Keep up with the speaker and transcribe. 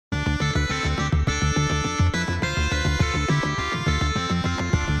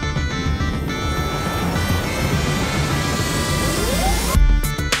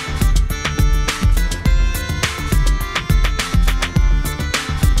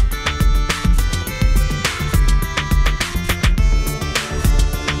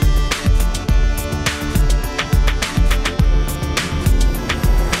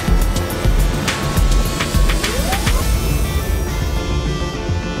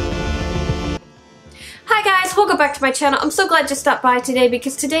Welcome back to my channel. I'm so glad you stopped by today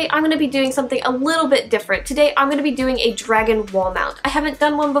because today I'm going to be doing something a little bit different. Today I'm going to be doing a dragon wall mount. I haven't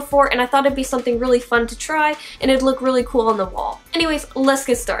done one before and I thought it'd be something really fun to try and it'd look really cool on the wall. Anyways, let's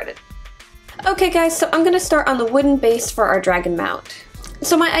get started. Okay guys, so I'm going to start on the wooden base for our dragon mount.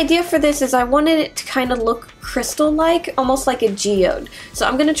 So my idea for this is I wanted it to kind of look crystal-like, almost like a geode. So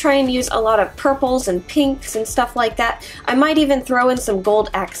I'm going to try and use a lot of purples and pinks and stuff like that. I might even throw in some gold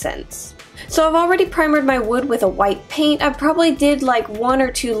accents. So I've already primered my wood with a white paint. I probably did like 1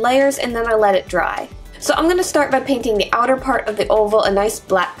 or 2 layers and then I let it dry. So I'm going to start by painting the outer part of the oval a nice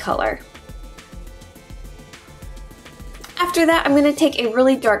black color. After that, I'm going to take a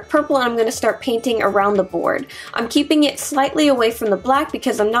really dark purple and I'm going to start painting around the board. I'm keeping it slightly away from the black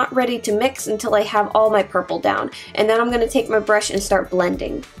because I'm not ready to mix until I have all my purple down. And then I'm going to take my brush and start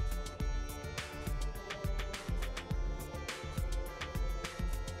blending.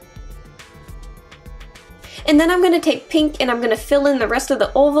 And then I'm going to take pink and I'm going to fill in the rest of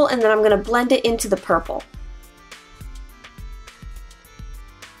the oval and then I'm going to blend it into the purple.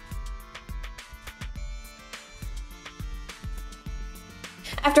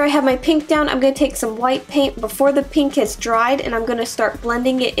 After I have my pink down, I'm going to take some white paint before the pink has dried and I'm going to start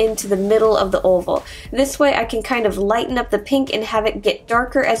blending it into the middle of the oval. This way I can kind of lighten up the pink and have it get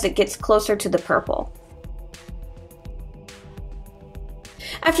darker as it gets closer to the purple.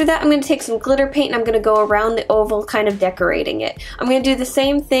 After that, I'm going to take some glitter paint and I'm going to go around the oval kind of decorating it. I'm going to do the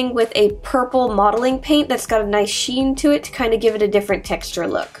same thing with a purple modeling paint that's got a nice sheen to it to kind of give it a different texture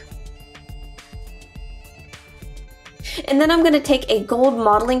look. And then I'm going to take a gold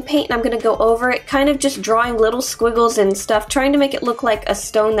modeling paint and I'm going to go over it, kind of just drawing little squiggles and stuff, trying to make it look like a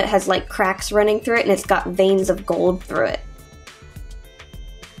stone that has like cracks running through it and it's got veins of gold through it.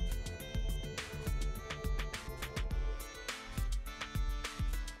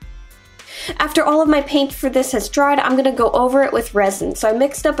 After all of my paint for this has dried, I'm going to go over it with resin. So I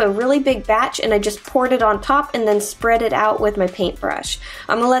mixed up a really big batch and I just poured it on top and then spread it out with my paintbrush.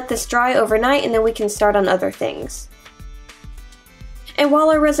 I'm going to let this dry overnight and then we can start on other things. And while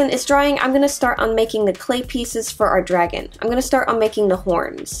our resin is drying, I'm going to start on making the clay pieces for our dragon. I'm going to start on making the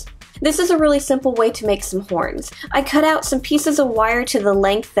horns. This is a really simple way to make some horns. I cut out some pieces of wire to the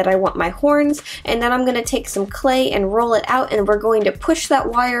length that I want my horns, and then I'm going to take some clay and roll it out, and we're going to push that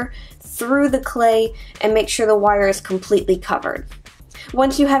wire through the clay and make sure the wire is completely covered.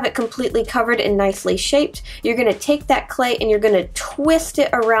 Once you have it completely covered and nicely shaped, you're going to take that clay and you're going to twist it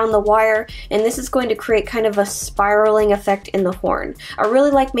around the wire, and this is going to create kind of a spiraling effect in the horn. I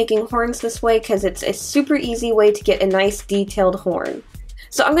really like making horns this way because it's a super easy way to get a nice detailed horn.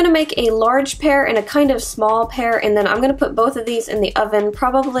 So I'm going to make a large pair and a kind of small pair, and then I'm going to put both of these in the oven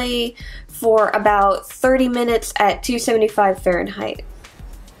probably for about 30 minutes at 275 Fahrenheit.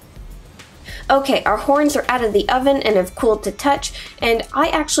 Okay, our horns are out of the oven and have cooled to touch, and I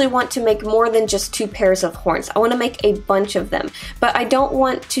actually want to make more than just 2 pairs of horns. I want to make a bunch of them, but I don't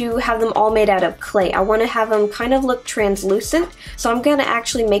want to have them all made out of clay. I want to have them kind of look translucent, so I'm going to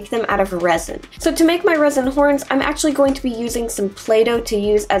actually make them out of resin. So to make my resin horns, I'm actually going to be using some Play-Doh to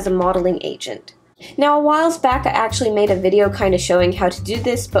use as a modeling agent. Now, a while back I actually made a video kind of showing how to do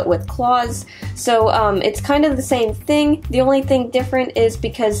this, but with claws. So it's kind of the same thing. The only thing different is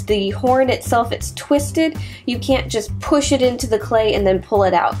because the horn itself, it's twisted, you can't just push it into the clay and then pull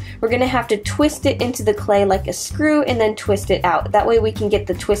it out. We're going to have to twist it into the clay like a screw and then twist it out. That way we can get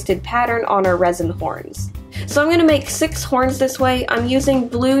the twisted pattern on our resin horns. So I'm going to make 6 horns this way. I'm using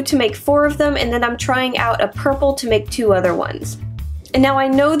blue to make 4 of them, and then I'm trying out a purple to make 2 other ones. And now I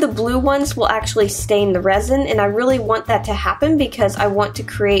know the blue ones will actually stain the resin, and I really want that to happen because I want to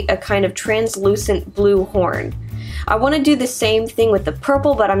create a kind of translucent blue horn. I want to do the same thing with the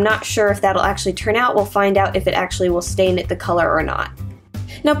purple, but I'm not sure if that'll actually turn out. We'll find out if it actually will stain it the color or not.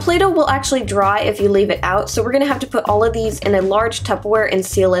 Now, Play-Doh will actually dry if you leave it out, so we're going to have to put all of these in a large Tupperware and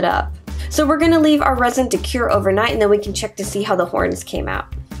seal it up. So we're going to leave our resin to cure overnight, and then we can check to see how the horns came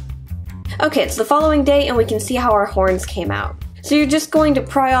out. Okay, it's the following day, and we can see how our horns came out. So you're just going to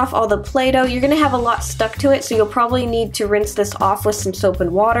pry off all the Play-Doh. You're going to have a lot stuck to it, so you'll probably need to rinse this off with some soap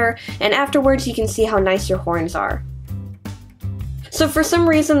and water, and afterwards you can see how nice your horns are. So for some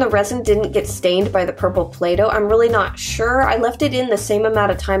reason the resin didn't get stained by the purple Play-Doh. I'm really not sure. I left it in the same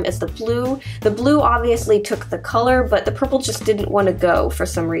amount of time as the blue. The blue obviously took the color, but the purple just didn't want to go for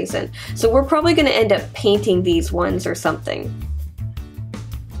some reason. So we're probably going to end up painting these ones or something.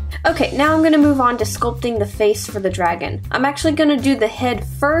 Okay, now I'm going to move on to sculpting the face for the dragon. I'm actually going to do the head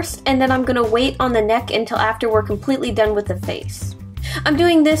first, and then I'm going to wait on the neck until after we're completely done with the face. I'm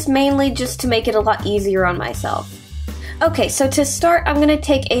doing this mainly just to make it a lot easier on myself. Okay, so to start, I'm going to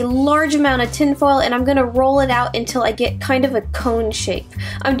take a large amount of tinfoil and I'm going to roll it out until I get kind of a cone shape.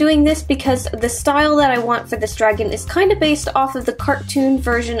 I'm doing this because the style that I want for this dragon is kind of based off of the cartoon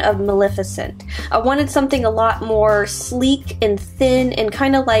version of Maleficent. I wanted something a lot more sleek and thin and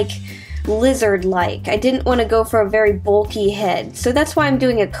kind of like lizard-like. I didn't want to go for a very bulky head, so that's why I'm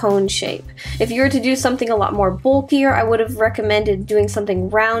doing a cone shape. If you were to do something a lot more bulkier, I would have recommended doing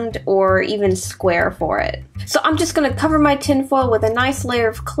something round or even square for it. So I'm just going to cover my tinfoil with a nice layer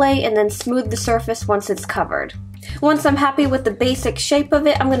of clay and then smooth the surface once it's covered. Once I'm happy with the basic shape of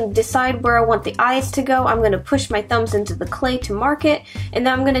it, I'm going to decide where I want the eyes to go. I'm going to push my thumbs into the clay to mark it, and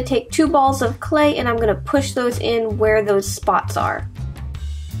then I'm going to take 2 balls of clay and I'm going to push those in where those spots are.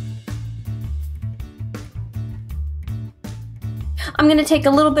 I'm going to take a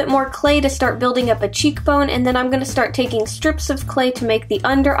little bit more clay to start building up a cheekbone, and then I'm going to start taking strips of clay to make the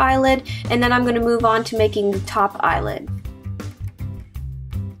under eyelid, and then I'm going to move on to making the top eyelid.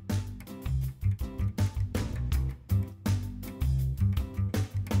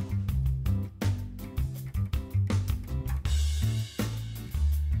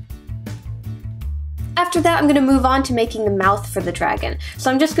 After that, I'm going to move on to making the mouth for the dragon.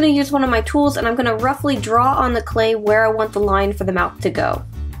 So I'm just going to use one of my tools and I'm going to roughly draw on the clay where I want the line for the mouth to go.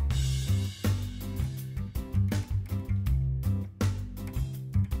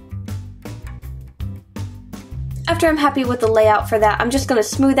 After I'm happy with the layout for that, I'm just going to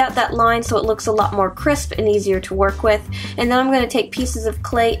smooth out that line so it looks a lot more crisp and easier to work with. And then I'm going to take pieces of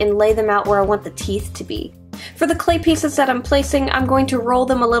clay and lay them out where I want the teeth to be. For the clay pieces that I'm placing, I'm going to roll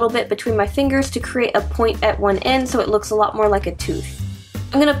them a little bit between my fingers to create a point at one end so it looks a lot more like a tooth.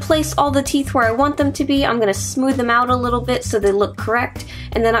 I'm going to place all the teeth where I want them to be. I'm going to smooth them out a little bit so they look correct,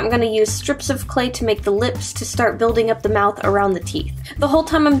 and then I'm going to use strips of clay to make the lips to start building up the mouth around the teeth. The whole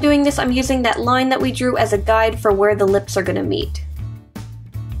time I'm doing this, I'm using that line that we drew as a guide for where the lips are going to meet.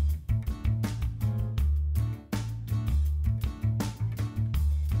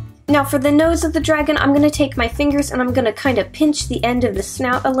 Now for the nose of the dragon, I'm going to take my fingers and I'm going to kind of pinch the end of the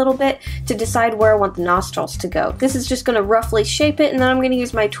snout a little bit to decide where I want the nostrils to go. This is just going to roughly shape it, and then I'm going to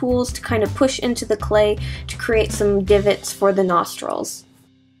use my tools to kind of push into the clay to create some divots for the nostrils.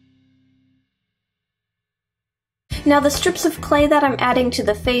 Now the strips of clay that I'm adding to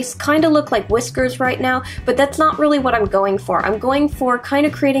the face kind of look like whiskers right now, but that's not really what I'm going for. I'm going for kind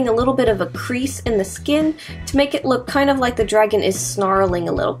of creating a little bit of a crease in the skin to make it look kind of like the dragon is snarling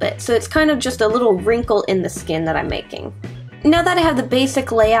a little bit. So it's kind of just a little wrinkle in the skin that I'm making. Now that I have the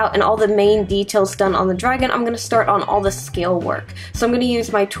basic layout and all the main details done on the dragon, I'm going to start on all the scale work. So I'm going to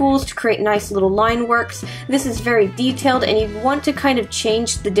use my tools to create nice little line works. This is very detailed and you want to kind of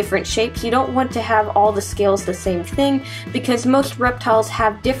change the different shapes. You don't want to have all the scales the same thing because most reptiles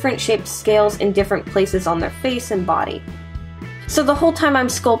have different shaped scales in different places on their face and body. So the whole time I'm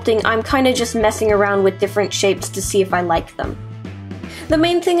sculpting, I'm kind of just messing around with different shapes to see if I like them. The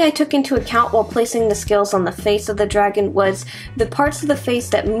main thing I took into account while placing the scales on the face of the dragon was the parts of the face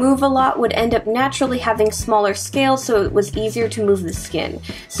that move a lot would end up naturally having smaller scales, so it was easier to move the skin.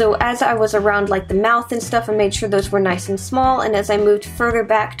 So as I was around like the mouth and stuff, I made sure those were nice and small, and as I moved further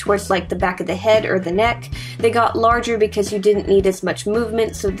back towards like the back of the head or the neck, they got larger because you didn't need as much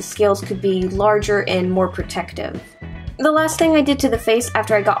movement, so the scales could be larger and more protective. The last thing I did to the face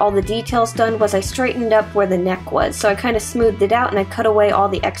after I got all the details done was I straightened up where the neck was, so I kind of smoothed it out and I cut away all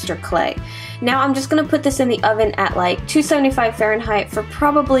the extra clay. Now I'm just going to put this in the oven at like 275 Fahrenheit for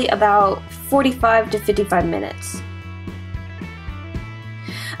probably about 45 to 55 minutes.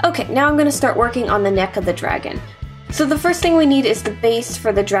 Okay, now I'm going to start working on the neck of the dragon. So the first thing we need is the base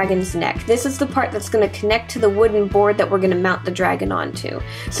for the dragon's neck. This is the part that's going to connect to the wooden board that we're going to mount the dragon onto.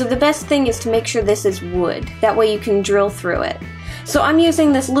 So the best thing is to make sure this is wood. That way you can drill through it. So I'm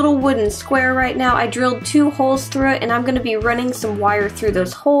using this little wooden square right now. I drilled 2 holes through it and I'm going to be running some wire through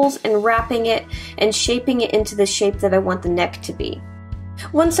those holes and wrapping it and shaping it into the shape that I want the neck to be.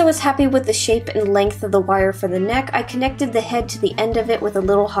 Once I was happy with the shape and length of the wire for the neck, I connected the head to the end of it with a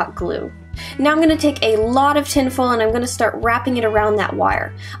little hot glue. Now I'm going to take a lot of tinfoil and I'm going to start wrapping it around that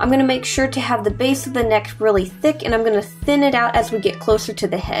wire. I'm going to make sure to have the base of the neck really thick and I'm going to thin it out as we get closer to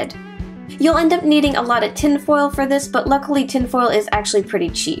the head. You'll end up needing a lot of tinfoil for this, but luckily tinfoil is actually pretty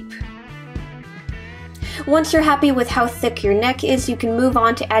cheap. Once you're happy with how thick your neck is, you can move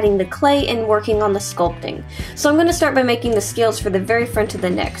on to adding the clay and working on the sculpting. So I'm going to start by making the scales for the very front of the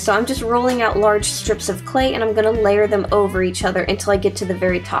neck. So I'm just rolling out large strips of clay and I'm going to layer them over each other until I get to the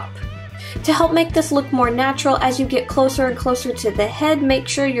very top. To help make this look more natural, as you get closer and closer to the head, make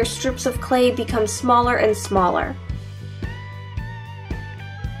sure your strips of clay become smaller and smaller.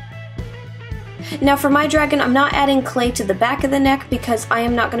 Now for my dragon, I'm not adding clay to the back of the neck because I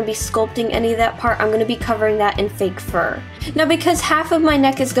am not going to be sculpting any of that part. I'm going to be covering that in fake fur. Now because half of my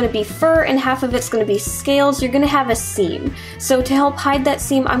neck is going to be fur and half of it's going to be scales, you're going to have a seam. So to help hide that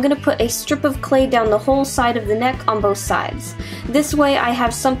seam, I'm going to put a strip of clay down the whole side of the neck on both sides. This way I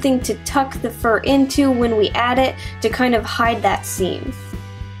have something to tuck the fur into when we add it to kind of hide that seam.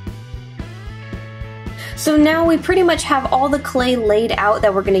 So now we pretty much have all the clay laid out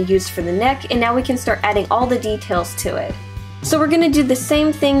that we're going to use for the neck, and now we can start adding all the details to it. So we're going to do the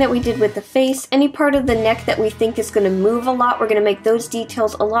same thing that we did with the face. Any part of the neck that we think is going to move a lot, we're going to make those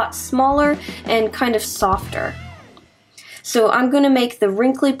details a lot smaller and kind of softer. So I'm going to make the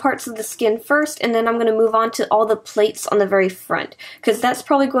wrinkly parts of the skin first, and then I'm going to move on to all the plates on the very front, because that's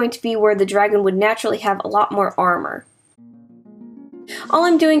probably going to be where the dragon would naturally have a lot more armor. All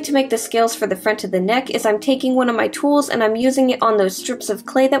I'm doing to make the scales for the front of the neck is I'm taking one of my tools and I'm using it on those strips of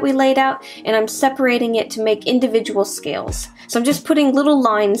clay that we laid out, and I'm separating it to make individual scales. So I'm just putting little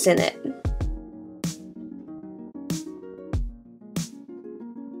lines in it.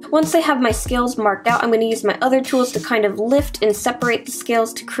 Once I have my scales marked out, I'm going to use my other tools to kind of lift and separate the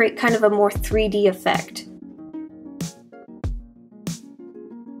scales to create kind of a more 3D effect.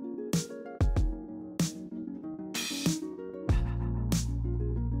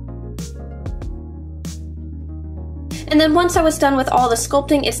 And then once I was done with all the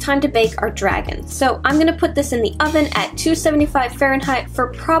sculpting, it's time to bake our dragon. So I'm going to put this in the oven at 275 Fahrenheit for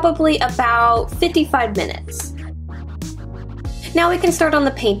probably about 55 minutes. Now we can start on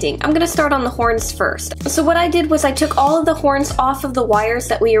the painting. I'm going to start on the horns first. So what I did was I took all of the horns off of the wires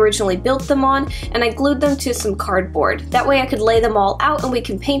that we originally built them on, and I glued them to some cardboard. That way I could lay them all out and we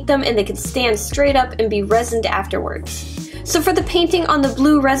can paint them and they could stand straight up and be resined afterwards. So for the painting on the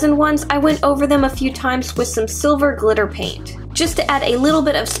blue resin ones, I went over them a few times with some silver glitter paint, just to add a little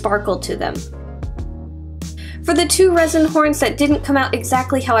bit of sparkle to them. For the two resin horns that didn't come out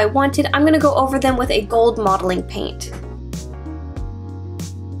exactly how I wanted, I'm going to go over them with a gold modeling paint.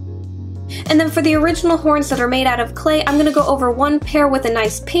 And then for the original horns that are made out of clay, I'm going to go over one pair with a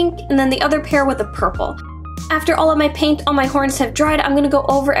nice pink and then the other pair with a purple. After all of my paint on my horns have dried, I'm going to go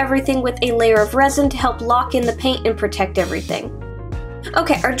over everything with a layer of resin to help lock in the paint and protect everything.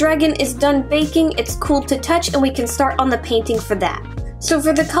 Okay, our dragon is done baking, it's cool to touch, and we can start on the painting for that. So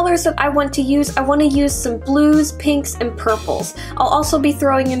for the colors that I want to use some blues, pinks, and purples. I'll also be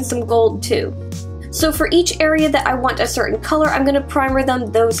throwing in some gold too. So for each area that I want a certain color, I'm going to primer them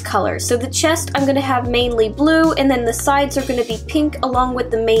those colors. So the chest, I'm going to have mainly blue, and then the sides are going to be pink along with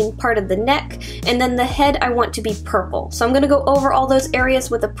the main part of the neck, and then the head I want to be purple. So I'm going to go over all those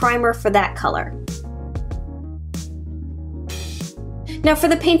areas with a primer for that color. Now for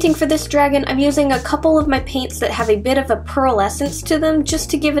the painting for this dragon, I'm using a couple of my paints that have a bit of a pearlescence to them, just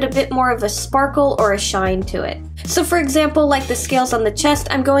to give it a bit more of a sparkle or a shine to it. So for example, like the scales on the chest,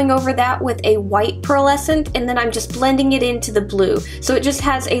 I'm going over that with a white pearlescent, and then I'm just blending it into the blue. So it just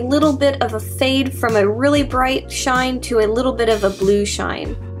has a little bit of a fade from a really bright shine to a little bit of a blue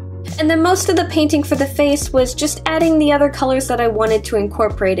shine. And then most of the painting for the face was just adding the other colors that I wanted to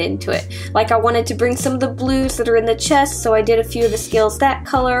incorporate into it. Like I wanted to bring some of the blues that are in the chest, so I did a few of the scales that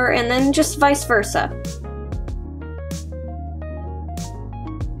color, and then just vice versa.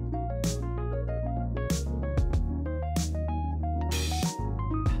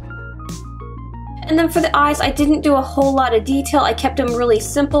 And then for the eyes, I didn't do a whole lot of detail. I kept them really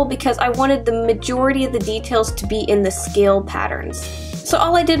simple because I wanted the majority of the details to be in the scale patterns. So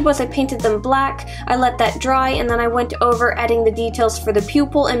all I did was I painted them black, I let that dry, and then I went over adding the details for the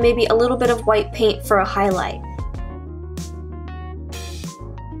pupil and maybe a little bit of white paint for a highlight.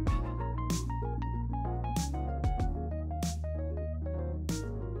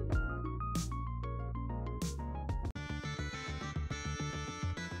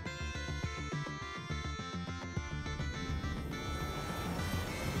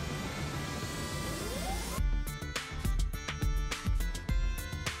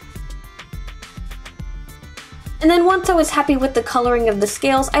 And then once I was happy with the coloring of the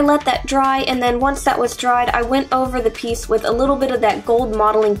scales, I let that dry, and then once that was dried, I went over the piece with a little bit of that gold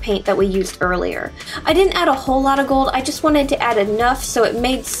modeling paint that we used earlier. I didn't add a whole lot of gold, I just wanted to add enough so it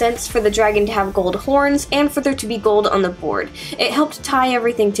made sense for the dragon to have gold horns and for there to be gold on the board. It helped tie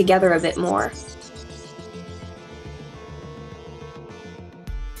everything together a bit more.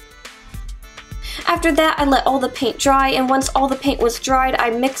 After that, I let all the paint dry, and once all the paint was dried, I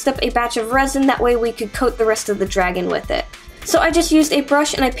mixed up a batch of resin, that way we could coat the rest of the dragon with it. So I just used a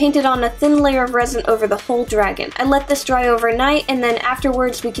brush and I painted on a thin layer of resin over the whole dragon. I let this dry overnight, and then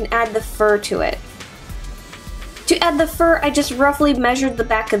afterwards we can add the fur to it. To add the fur, I just roughly measured the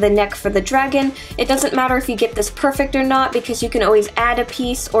back of the neck for the dragon. It doesn't matter if you get this perfect or not because you can always add a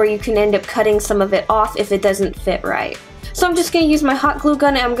piece or you can end up cutting some of it off if it doesn't fit right. So I'm just going to use my hot glue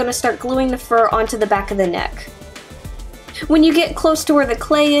gun and I'm going to start gluing the fur onto the back of the neck. When you get close to where the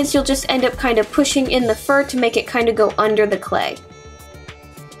clay is, you'll just end up kind of pushing in the fur to make it kind of go under the clay.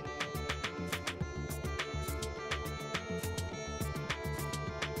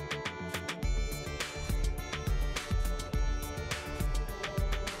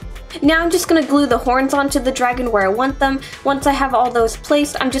 Now I'm just going to glue the horns onto the dragon where I want them. Once I have all those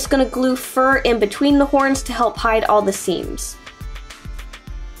placed, I'm just going to glue fur in between the horns to help hide all the seams.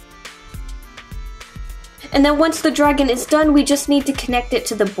 And then once the dragon is done, we just need to connect it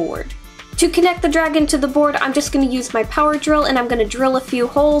to the board. To connect the dragon to the board, I'm just going to use my power drill and I'm going to drill a few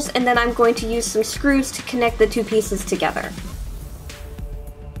holes and then I'm going to use some screws to connect the two pieces together.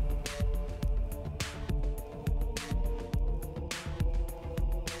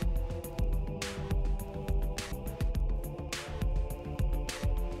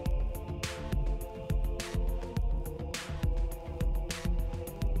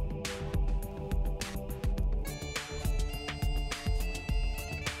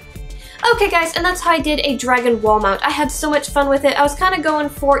 Okay guys, and that's how I did a dragon wall mount. I had so much fun with it. I was kind of going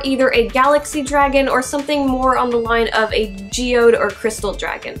for either a galaxy dragon or something more on the line of a geode or crystal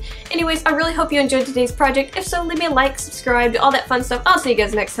dragon. Anyways, I really hope you enjoyed today's project. If so, leave me a like, subscribe, all that fun stuff. I'll see you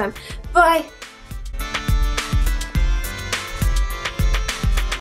guys next time. Bye!